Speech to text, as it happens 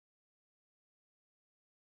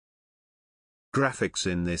Graphics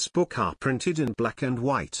in this book are printed in black and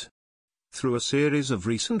white. Through a series of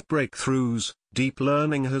recent breakthroughs, deep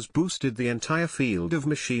learning has boosted the entire field of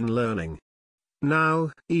machine learning.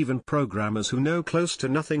 Now, even programmers who know close to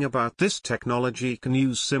nothing about this technology can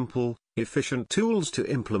use simple, efficient tools to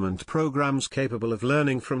implement programs capable of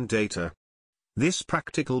learning from data. This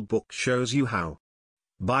practical book shows you how.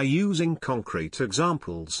 By using concrete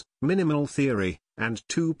examples, minimal theory, and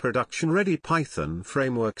two production-ready Python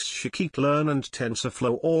frameworks, Scikit-Learn and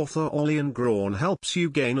TensorFlow, author Olian Grawn helps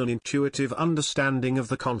you gain an intuitive understanding of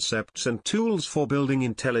the concepts and tools for building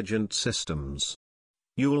intelligent systems.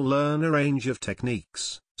 You'll learn a range of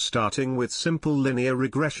techniques, starting with simple linear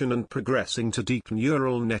regression and progressing to deep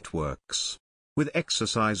neural networks. With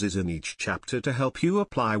exercises in each chapter to help you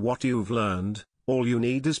apply what you've learned, all you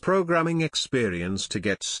need is programming experience to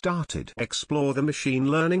get started. Explore the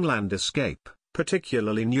machine learning landscape,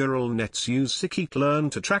 particularly neural nets. Use Scikit-Learn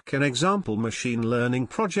to track an example machine learning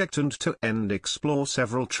project and to explore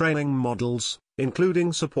several training models,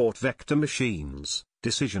 including support vector machines,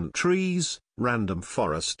 decision trees, random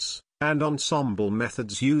forests, and ensemble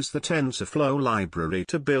methods. Use the TensorFlow library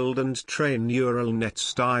to build and train neural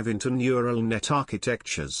nets. Dive into neural net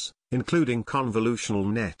architectures, including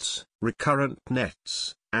convolutional nets, recurrent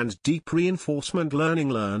nets, and deep reinforcement learning.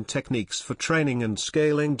 Learn techniques for training and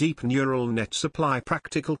scaling deep neural nets. Apply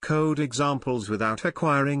practical code examples without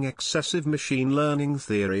acquiring excessive machine learning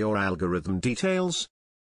theory or algorithm details.